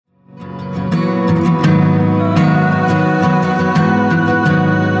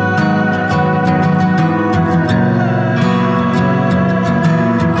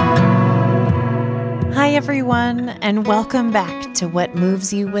and welcome back to What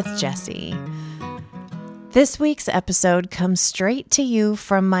Moves You with Jessie. This week's episode comes straight to you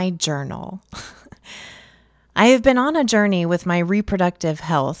from my journal. I have been on a journey with my reproductive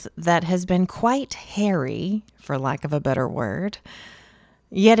health that has been quite hairy, for lack of a better word,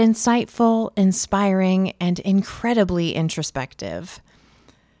 yet insightful, inspiring, and incredibly introspective.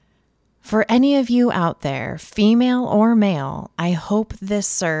 For any of you out there, female or male, I hope this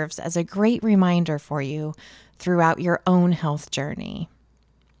serves as a great reminder for you throughout your own health journey.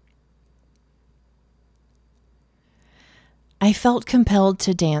 I felt compelled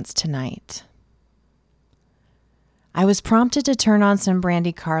to dance tonight. I was prompted to turn on some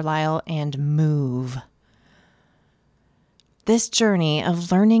Brandi Carlile and move. This journey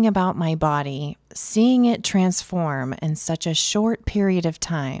of learning about my body, seeing it transform in such a short period of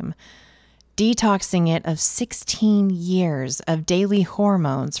time, detoxing it of 16 years of daily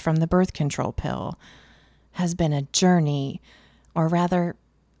hormones from the birth control pill, has been a journey, or rather,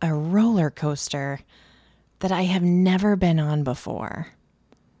 a roller coaster that I have never been on before.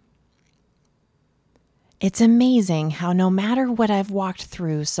 It's amazing how no matter what I've walked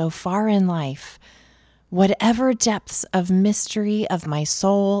through so far in life, whatever depths of mystery of my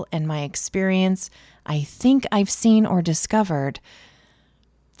soul and my experience I think I've seen or discovered,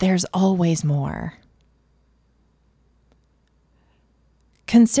 there's always more.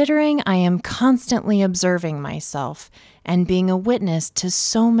 Considering I am constantly observing myself and being a witness to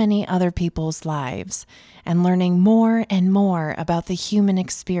so many other people's lives and learning more and more about the human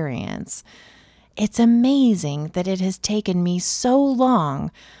experience, it's amazing that it has taken me so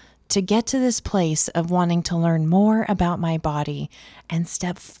long to get to this place of wanting to learn more about my body and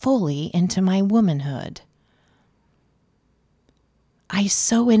step fully into my womanhood. I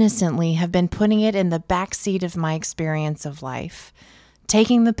so innocently have been putting it in the backseat of my experience of life,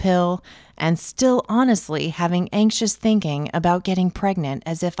 taking the pill, and still honestly having anxious thinking about getting pregnant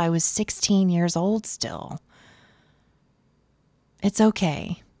as if I was 16 years old still. It's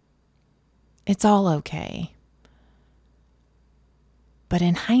okay. It's all okay. But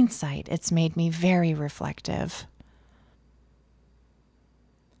in hindsight, it's made me very reflective.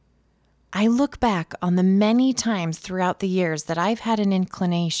 I look back on the many times throughout the years that I've had an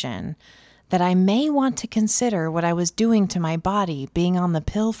inclination that I may want to consider what I was doing to my body being on the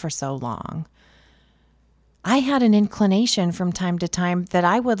pill for so long. I had an inclination from time to time that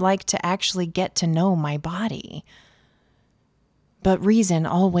I would like to actually get to know my body. But reason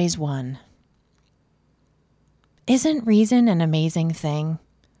always won. Isn't reason an amazing thing?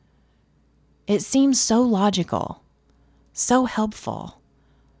 It seems so logical, so helpful,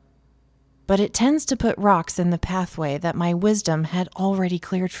 but it tends to put rocks in the pathway that my wisdom had already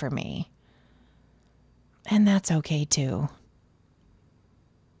cleared for me. And that's okay too.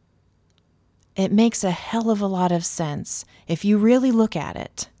 It makes a hell of a lot of sense if you really look at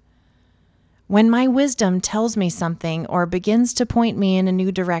it. When my wisdom tells me something or begins to point me in a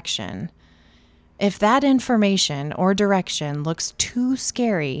new direction, if that information or direction looks too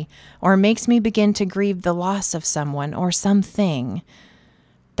scary or makes me begin to grieve the loss of someone or something,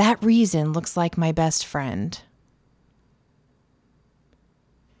 that reason looks like my best friend.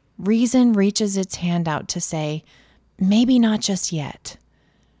 Reason reaches its hand out to say, maybe not just yet.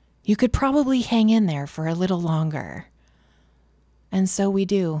 You could probably hang in there for a little longer. And so we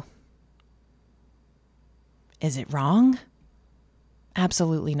do. Is it wrong?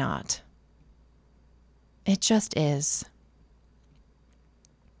 Absolutely not. It just is.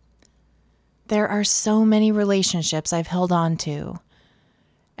 There are so many relationships I've held on to,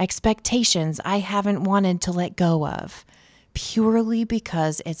 expectations I haven't wanted to let go of, purely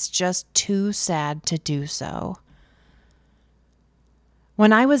because it's just too sad to do so.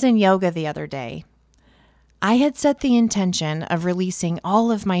 When I was in yoga the other day, I had set the intention of releasing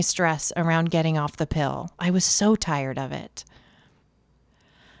all of my stress around getting off the pill. I was so tired of it.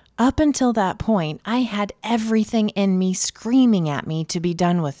 Up until that point, I had everything in me screaming at me to be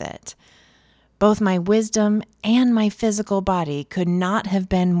done with it. Both my wisdom and my physical body could not have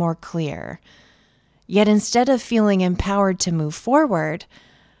been more clear. Yet instead of feeling empowered to move forward,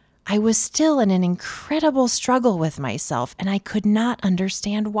 I was still in an incredible struggle with myself, and I could not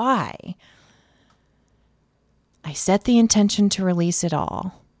understand why. I set the intention to release it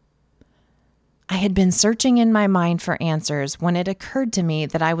all. I had been searching in my mind for answers when it occurred to me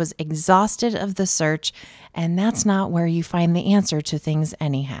that I was exhausted of the search, and that's not where you find the answer to things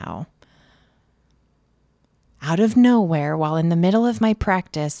anyhow. Out of nowhere, while in the middle of my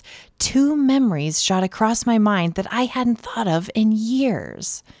practice, 2 memories shot across my mind that I hadn't thought of in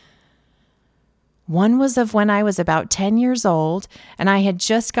years. One was of when I was about 10 years old and I had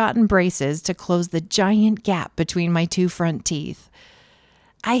just gotten braces to close the giant gap between my two front teeth.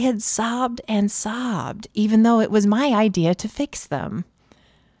 I had sobbed and sobbed, even though it was my idea to fix them.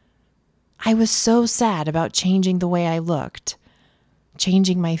 I was so sad about changing the way I looked,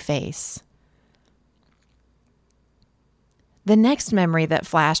 changing my face. The next memory that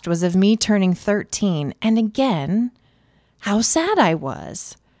flashed was of me turning 13, and again, how sad I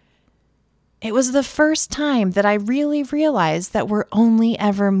was. It was the first time that I really realized that we're only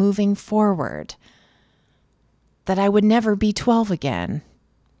ever moving forward, that I would never be 12 again.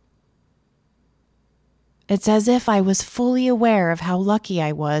 It's as if I was fully aware of how lucky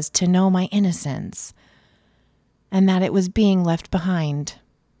I was to know my innocence, and that it was being left behind.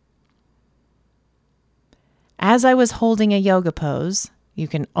 As I was holding a yoga pose, you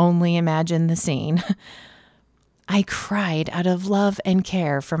can only imagine the scene, I cried out of love and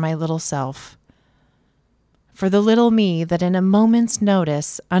care for my little self. For the little me that in a moment's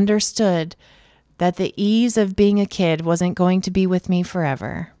notice understood that the ease of being a kid wasn't going to be with me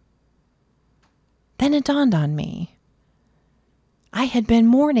forever. Then it dawned on me. I had been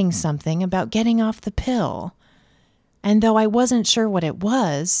mourning something about getting off the pill, and though I wasn't sure what it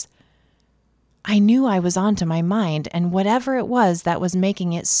was, I knew I was onto my mind, and whatever it was that was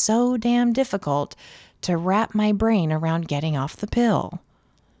making it so damn difficult to wrap my brain around getting off the pill.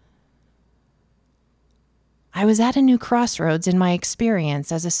 I was at a new crossroads in my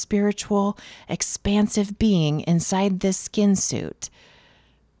experience as a spiritual, expansive being inside this skin suit.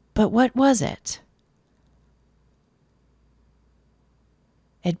 But what was it?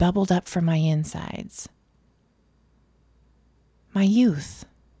 It bubbled up from my insides. My youth.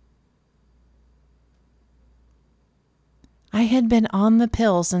 I had been on the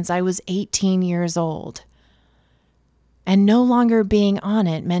pill since I was 18 years old, and no longer being on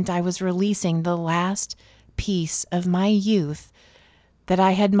it meant I was releasing the last piece of my youth that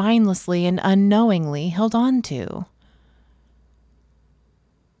I had mindlessly and unknowingly held on to.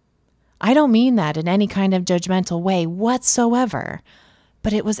 I don't mean that in any kind of judgmental way whatsoever,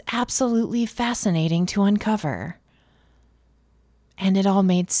 but it was absolutely fascinating to uncover. And it all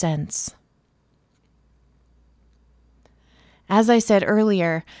made sense. As I said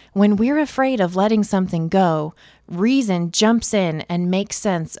earlier, when we're afraid of letting something go, reason jumps in and makes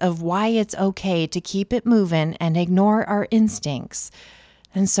sense of why it's okay to keep it moving and ignore our instincts.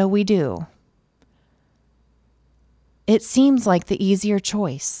 And so we do. It seems like the easier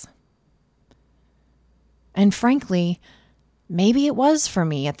choice. And frankly, maybe it was for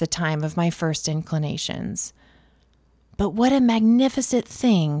me at the time of my first inclinations. But what a magnificent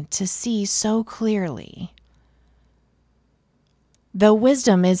thing to see so clearly. Though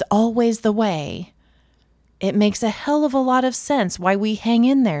wisdom is always the way, it makes a hell of a lot of sense why we hang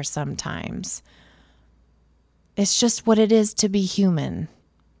in there sometimes. It's just what it is to be human.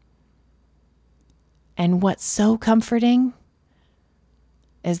 And what's so comforting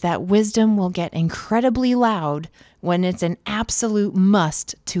is that wisdom will get incredibly loud when it's an absolute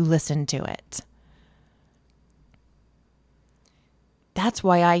must to listen to it. That's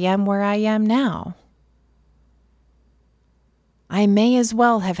why I am where I am now. I may as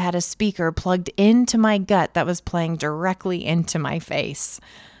well have had a speaker plugged into my gut that was playing directly into my face.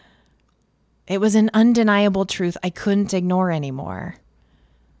 It was an undeniable truth I couldn't ignore anymore.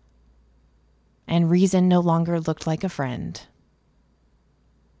 And reason no longer looked like a friend.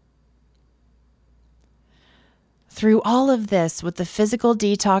 Through all of this, with the physical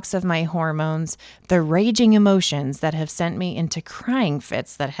detox of my hormones, the raging emotions that have sent me into crying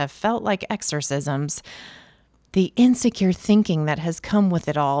fits that have felt like exorcisms, the insecure thinking that has come with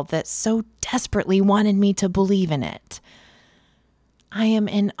it all that so desperately wanted me to believe in it, I am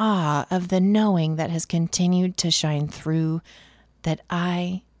in awe of the knowing that has continued to shine through that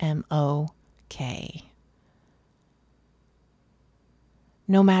I am okay.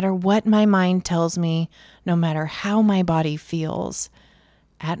 No matter what my mind tells me, no matter how my body feels,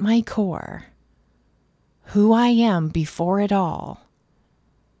 at my core, who I am before it all,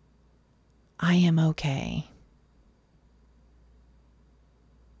 I am okay.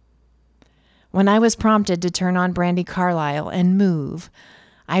 When I was prompted to turn on Brandi Carlile and move,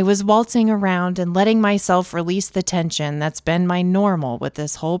 I was waltzing around and letting myself release the tension that's been my normal with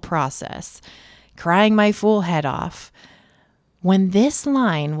this whole process, crying my fool head off, when this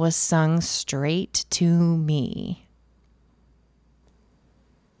line was sung straight to me.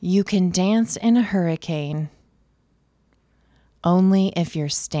 You can dance in a hurricane only if you're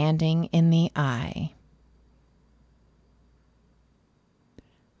standing in the eye.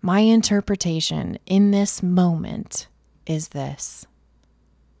 My interpretation in this moment is this.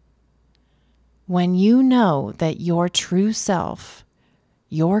 When you know that your true self,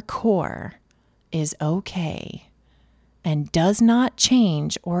 your core, is okay and does not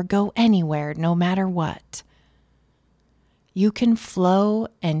change or go anywhere no matter what, you can flow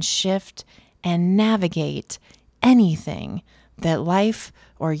and shift and navigate anything that life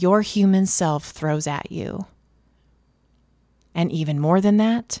or your human self throws at you. And even more than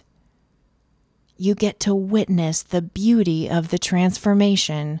that, you get to witness the beauty of the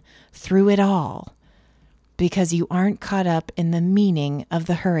transformation through it all, because you aren't caught up in the meaning of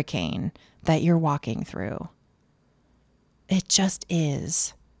the hurricane that you're walking through. It just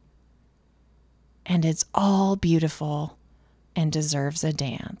is. And it's all beautiful and deserves a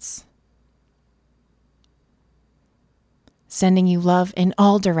dance. Sending you love in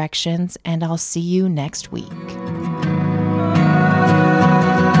all directions, and I'll see you next week.